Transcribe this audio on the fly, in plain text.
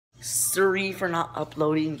Sorry for not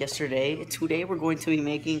uploading yesterday. Today we're going to be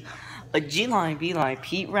making a D.I.Y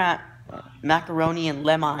Pete Rat macaroni and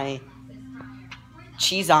lemon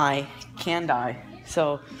cheese eye canned.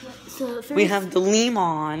 So we have the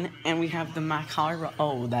lemon and we have the macaroni.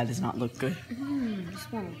 Oh, that does not look good.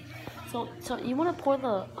 So you want to pour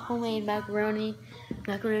the homemade macaroni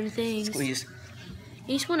things. Squeeze.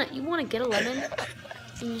 You want to get a lemon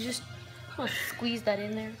and you just want to squeeze that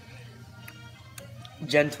in there.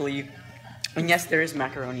 Gently. And yes, there is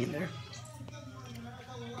macaroni in there.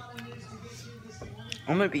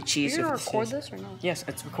 I'm gonna be cheesy. You're gonna record this or no? Yes,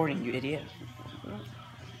 it's recording, you idiot.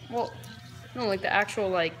 Well, no, like the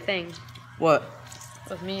actual thing. What?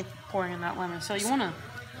 With me pouring in that lemon. So you wanna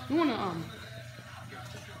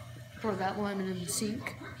pour that lemon in the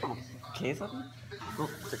sink. Oh, okay, then. Oh,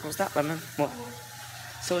 there goes that lemon. What?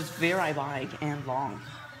 So it's very big and long.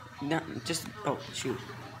 No, just oh shoot.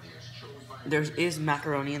 There is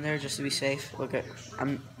macaroni in there just to be safe. Look at,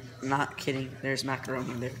 I'm not kidding. There's macaroni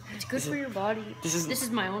in there. It's good for your body. This is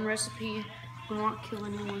my own recipe. We won't kill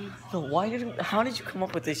anyone. No, how did you come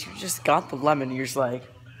up with this? You just got the lemon. And you're just like,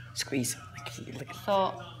 squeeze.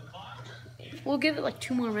 So we'll give it like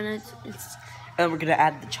 2 more minutes. And then we're gonna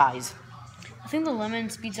add the cheese. I think the lemon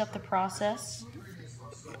speeds up the process.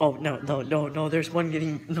 Oh no! There's one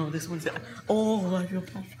getting This one's. Oh, I feel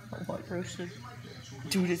roasted.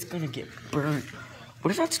 Dude, it's gonna get burnt. What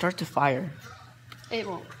if that starts to fire? It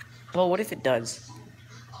won't. Well, what if it does?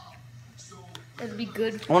 It'll be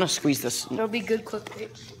good. I want to squeeze this. It'll be good quickly.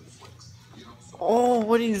 Oh,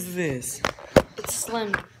 what is this? It's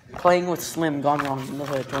Slim. Playing with Slim gone wrong in the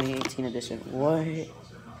 2018 edition. What? It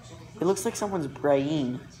looks like someone's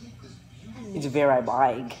brain. It's very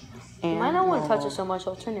big. You might not want to touch it so much.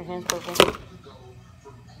 It'll turn your hands purple.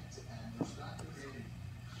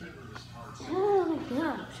 Oh my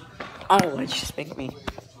gosh. Oh, it just spanked me.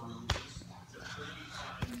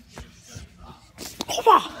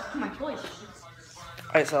 My choice.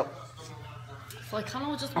 Alright, so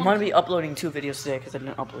I'm gonna be uploading 2 videos today because I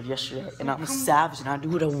didn't upload yesterday, and I'm a savage and I do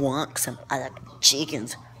what I want because I like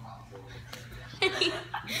chickens.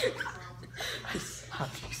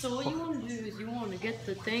 So what you want to do is you want to get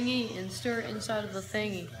the thingy and stir it inside of the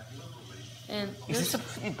thingy. And is this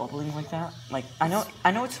supposed to be bubbling like that? Like I know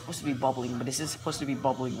it's supposed to be bubbling, but is this supposed to be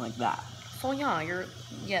bubbling like that? So yeah,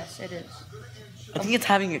 yes, it is. I think it's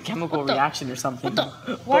having a chemical reaction or something.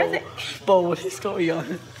 Why are they? Bo, what is going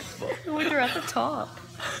on? Why they're at the top?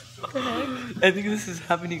 What the heck? I think this is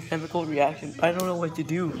having a chemical reaction. I don't know what to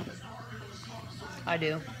do. I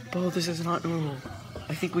do. Bo, this is not normal.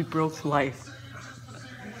 I think we broke life.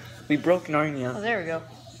 We broke Narnia. Oh, there we go.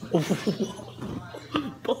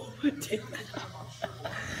 Bo,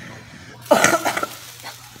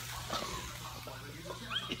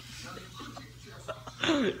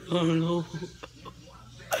 oh no.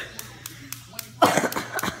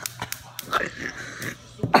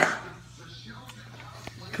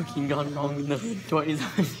 Cooking gone wrong in the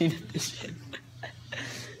 2017 edition.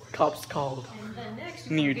 Cops called.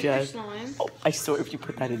 Near death. Oh, I swear if you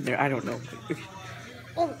put that in there, I don't know.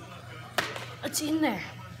 Oh, it's in there.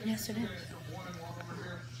 Yes, it is.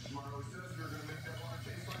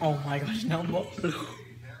 Oh my gosh, now more. Oh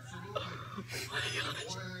my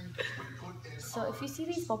gosh. So if you see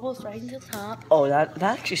these bubbles right into the top. Oh, that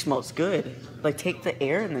actually smells good. Like take the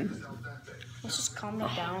air and then. Let's just calm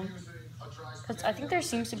it down. Because I think there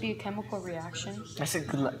seems to be a chemical reaction. That's a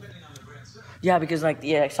good. Yeah, because like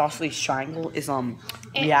the isosceles triangle is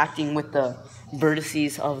reacting with the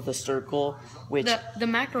vertices of the circle, which the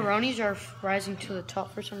macaronis are rising to the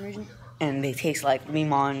top for some reason. And they taste like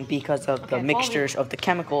limon because of the mixtures of the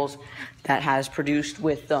chemicals that has produced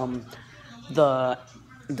with the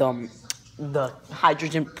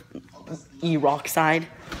hydrogen peroxide,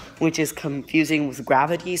 which is confusing with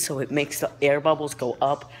gravity, so it makes the air bubbles go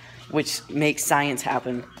up, which makes science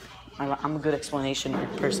happen. I'm a good explanation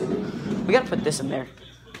person. We gotta put this in there.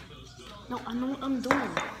 No, I know what I'm doing.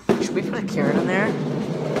 Should we put a carrot in there?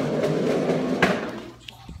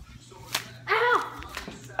 Ow!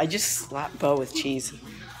 I just slapped Bo with cheese.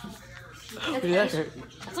 That's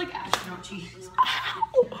like astronaut cheese.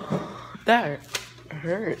 Ow! That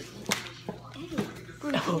hurt.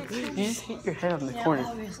 Oh, you just hit your head on the corner.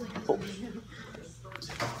 Obviously. Oh.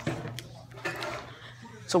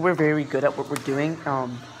 So we're very good at what we're doing.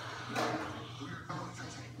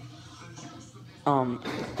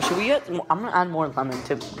 Should we get? I'm gonna add more lemon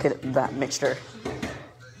to get that mixture.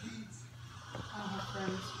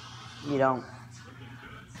 You don't.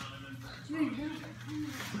 There you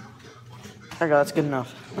go. That's good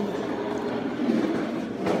enough.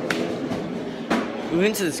 We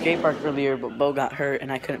went to the skate park earlier, but Bo got hurt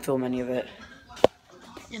and I couldn't film any of it.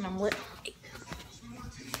 And I'm lit.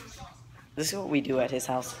 This is what we do at his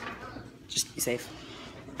house. Just be safe.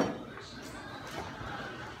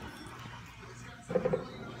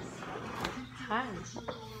 Hi.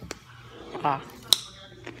 Ah.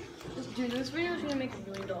 Dude, this video is gonna make $1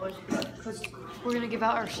 million because we're gonna give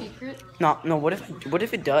out our secret. No. What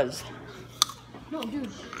if it does? No, dude.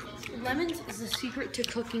 Lemons is the secret to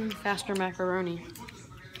cooking faster macaroni.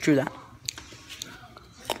 True that.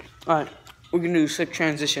 All right, we're gonna do a sick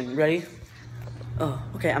transition. Ready? Oh,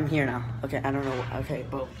 okay. I'm here now. Okay, I don't know. Okay,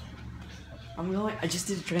 Bo. I'm going. I just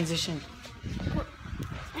did a transition.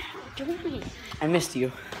 Don't me. I missed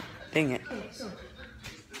you. Dang it. Okay, so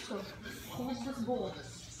hold this bowl.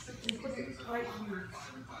 And put it right here.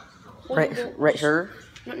 Hold the bowl. Right here.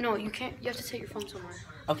 No, you can't. You have to take your phone somewhere.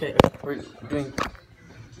 Okay, we're doing.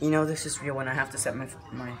 You know this is real when I have to set my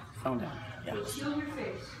phone down. Yeah. Seal your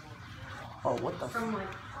face. Oh, what the? From like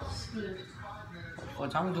speed. Well,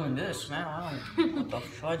 I'm doing this, man. I don't. What the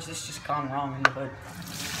fudge? This just gone wrong in the hood.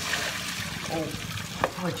 Oh,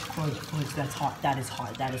 fudge. That's hot. That is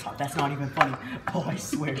hot. That's not even funny. Oh, I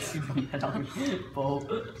swear, she put that on me.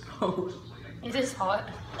 Oh. It is hot.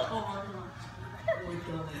 Oh, what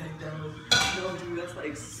the heck, no, dude, that's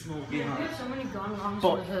like smoking Yeah, hot. we have so many gone wrongs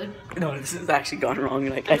Bo- in the hood. No, this has actually gone wrong.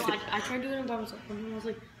 Like, I tried doing it by myself and I was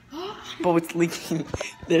like, But it's leaking.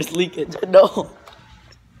 There's leakage. No.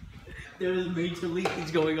 There is major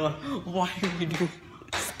leakage going on. Why are you doing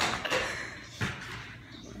this?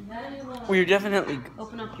 We're definitely.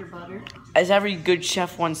 Open up your butter. As every good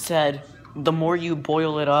chef once said, the more you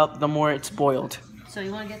boil it up, the more it's boiled. So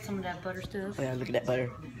you want to get some of that butter stuff? Oh yeah, look at that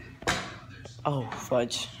butter. Oh,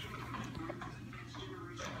 fudge.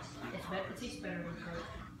 It tastes better than butter.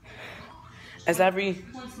 As every.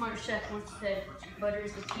 One smart chef once said, butter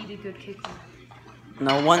is the key to good cooking.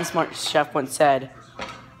 No, one smart chef once said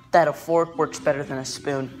that a fork works better than a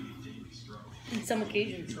spoon. In some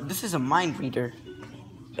occasions. This is a mind reader.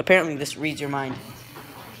 Apparently, this reads your mind.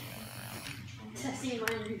 Testing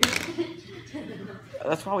mind reader.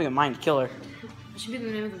 That's probably a mind killer. That should be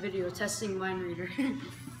the name of the video, testing mind reader.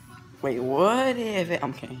 Wait, what if it?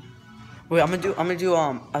 I'm kidding. Wait, I'm gonna do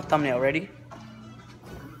a thumbnail. Ready?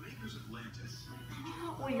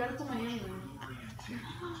 Oh, you gotta put my hand in.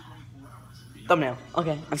 Thumbnail.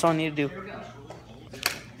 Okay, that's all I need to do. There we go.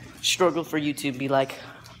 Struggle for YouTube. Be like.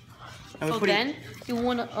 So then you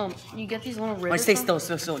wanna you get these little rivers. Wait, stay still.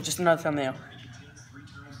 Just another thumbnail.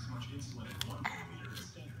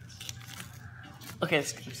 Okay,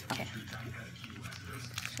 okay.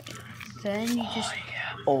 Then you just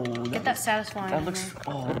get that satisfying. That looks.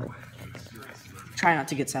 Oh. Try not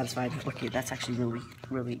to get satisfied. Okay, that's actually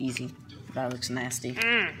really easy. That looks nasty.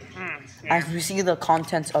 As we see the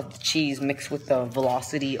contents of the cheese mixed with the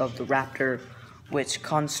velocity of the raptor, which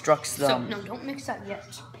constructs the. So no, don't mix that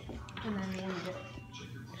yet. And then you want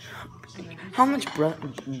to get. How much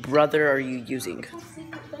brother are you using?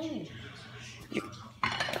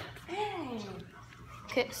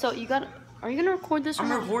 Okay, so you got. Are you gonna record this?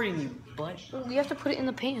 I'm recording you, but Well, you have to put it in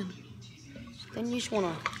the pan. Then you just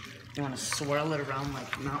wanna. you want to swirl it around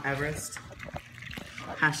like Mount Everest.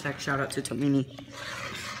 Hashtag shout out to Tomini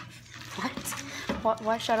What?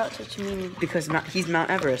 Why shout out to Chimini? because he's Mount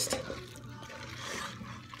Everest.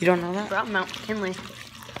 You don't know that? We're out Mount McKinley.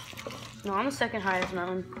 No, I'm the second highest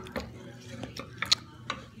mountain.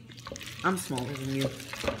 I'm smaller than you.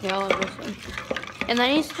 Yeah, I'll listen. And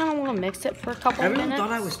then you just kind of want to mix it for a couple of Everyone minutes.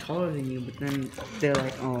 thought I was taller than you, but then they're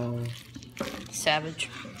like, oh. Savage.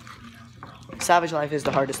 Savage life is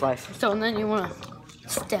the hardest life. So, and then you want to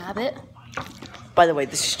stab it. By the way,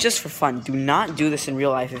 this is just for fun. Do not do this in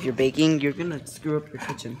real life. If you're baking, you're gonna screw up your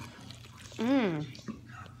kitchen.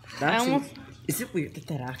 Is it weird that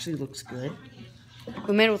that actually looks good?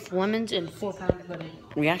 We made it with lemons and 4 pounds of butter.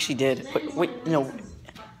 We actually did. But wait, no.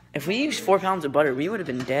 If we used 4 pounds of butter, we would have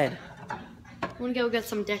been dead. I'm gonna go get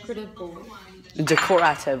some decorative bowls.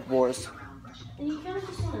 Decorative wars. And you kind of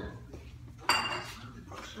just want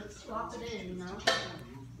to swap it in, you know?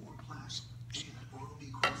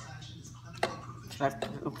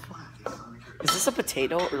 Is this a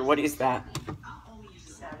potato or what is that?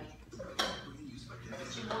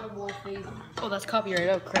 Oh, that's copyright.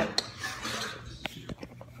 Oh, crap.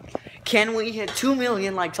 Can we hit 2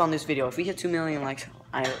 million likes on this video? If we hit 2 million likes,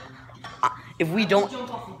 if we don't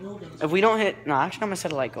hit, no, actually I'm gonna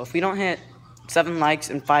set a like goal. If we don't hit 7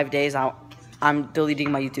 likes in 5 days, I'm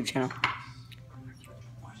deleting my YouTube channel.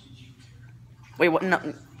 Wait, what?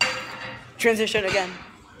 No. Transition again.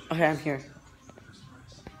 Okay, I'm here.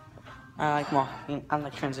 I like walking. I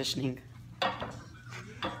like transitioning.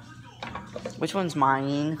 Which one's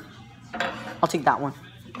mine? I'll take that one.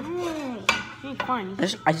 Fine.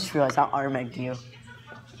 I just realized how automatic do you.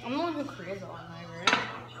 I'm the one who created the automatic,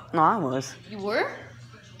 right? No, I was. You were?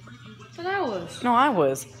 But I was. No, I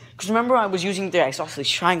was. Because remember I was using the isosceles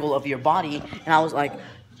triangle of your body, and I was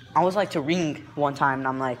like to ring one time, and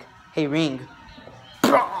I'm like, hey, ring.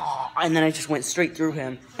 And then I just went straight through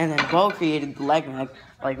him. And then Bo created the leg mag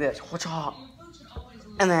like this. What's up?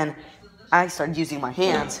 And then I started using my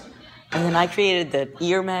hands. And then I created the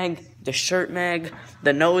ear mag, the shirt mag,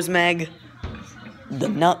 the nose mag, the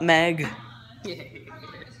nut mag. Yeah.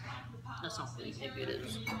 That's not really big, it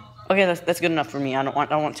is. Okay, that's good enough for me. I don't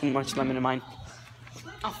want too much lemon in mine.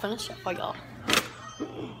 I'll finish it for y'all.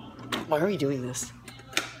 Why are we doing this?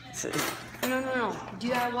 No.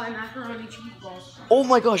 D.I.Y macaroni cheese balls. Oh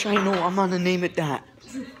my gosh, I know. I'm gonna name it that.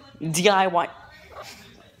 D.I.Y.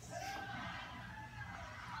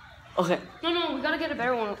 Okay. No, we gotta get a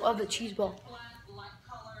better one of the cheese ball.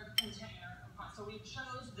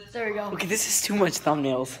 There we go. Okay, this is too much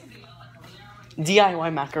thumbnails. D.I.Y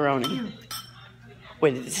macaroni.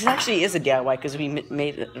 Wait, this actually is a D.I.Y because we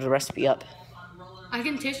made the recipe up. I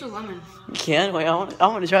can taste the lemon. You can? Wait, I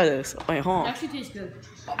want to try this. Wait, hold on. It actually tastes good.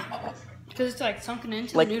 Because it's like sunken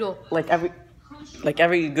into Like, the noodle. Like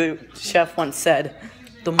every good chef once said,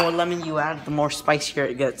 the more lemon you add, the more spicier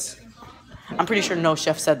it gets. I'm pretty sure no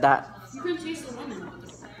chef said that. You can taste the lemon.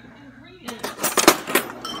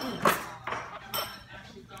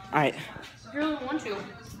 Alright. You really want to.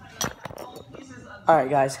 Alright,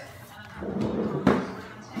 guys.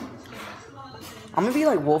 I'm gonna be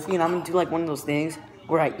like Wolfie, and I'm gonna do like one of those things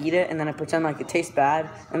where I eat it and then I pretend like it tastes bad,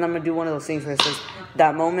 and I'm gonna do one of those things where it says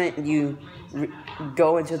that moment you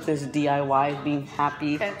go into this D.I.Y being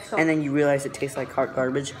happy, Okay, so- and then you realize it tastes like hot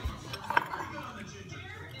garbage.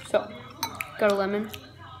 So, got a lemon.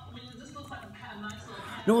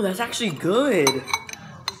 No, that's actually good.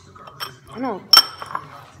 I know.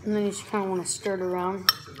 And then you just kind of want to stir it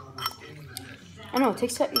around. I know, it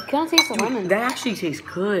takes that. You kind of taste the lemon. That actually tastes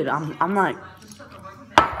good. I'm like,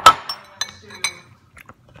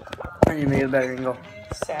 I need to make a better angle.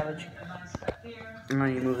 Savage. I'm gonna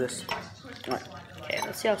need to move this. Alright. Okay,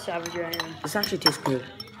 let's see how savage I am. This actually tastes good.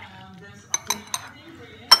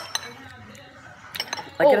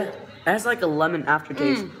 Like it has like a lemon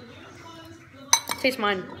aftertaste. Taste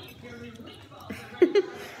mine.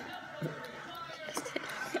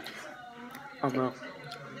 Oh no.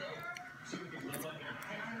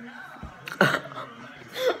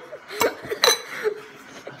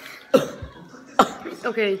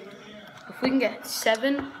 Okay, if we can get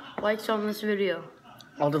 7 likes on this video,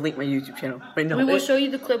 I'll delete my YouTube channel. Wait, no. we will show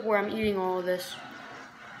you the clip where I'm eating all of this.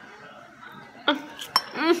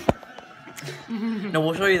 No,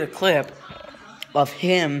 we'll show you the clip of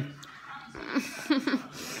him.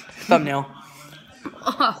 Thumbnail.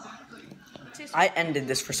 I ended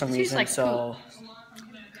this for some reason, like so.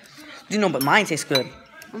 You know, but mine tastes good.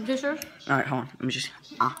 Taste yours? Alright, hold on. Let me just.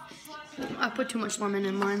 I put too much lemon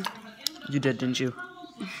in mine. You did, didn't you?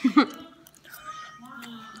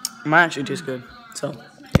 Mine actually tastes good. So,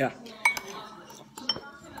 yeah.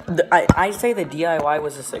 I say the D.I.Y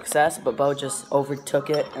was a success, but Bo just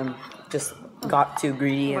overtook it and just got too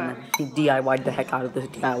greedy and he D.I.Y'd the heck out of this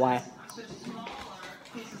D.I.Y.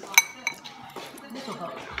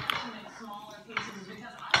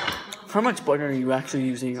 How much butter are you actually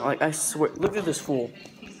using? Like, I swear, look at this fool.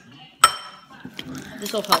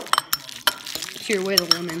 This will help. Cure away the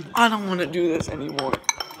lemon. I don't want to do this anymore.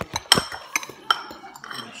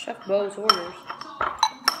 Chef Bo's orders.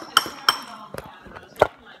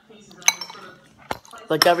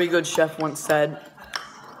 Like every good chef once said,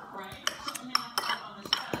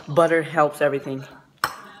 butter helps everything.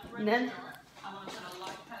 And then,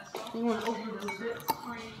 you want to overdose it.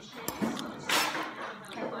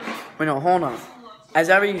 Wait, no, hold on. As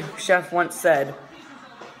every chef once said,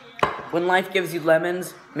 when life gives you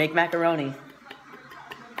lemons, make macaroni.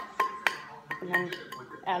 And then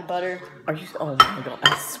add butter. Are you? Oh my god!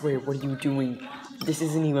 I swear, what are you doing? This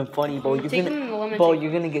isn't even funny, Bo.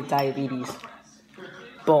 You're gonna get diabetes.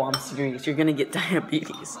 Bo, I'm serious. You're gonna get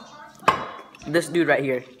diabetes. This dude right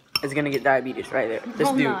here is gonna get diabetes right there. This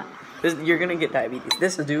dude. Not. You're gonna get diabetes.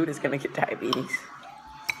 This dude is gonna get diabetes.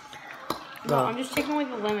 No, I'm just taking away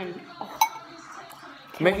the lemon. Oh.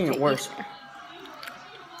 Making it worse.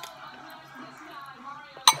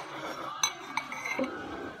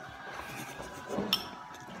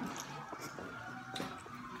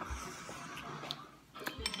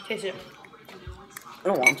 Taste it. I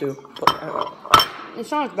don't want to. But,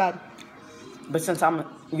 It's not as bad. but since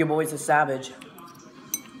your boy's a savage.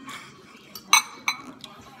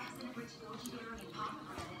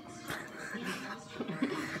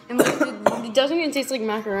 even taste like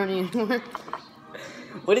macaroni anymore.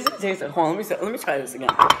 What does it taste like? Hold on, let me try this again.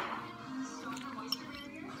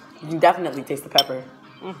 You can definitely taste the pepper.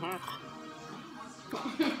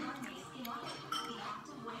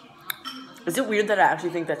 Is it weird that I actually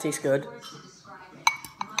think that tastes good?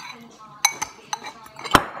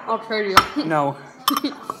 I'll trade you. No.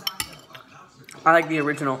 I like the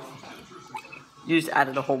original. You just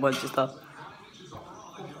added a whole bunch of stuff.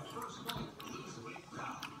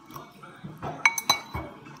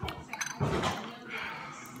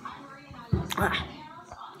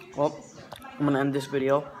 Well, I'm gonna end this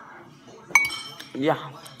video. Yeah.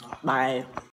 Bye.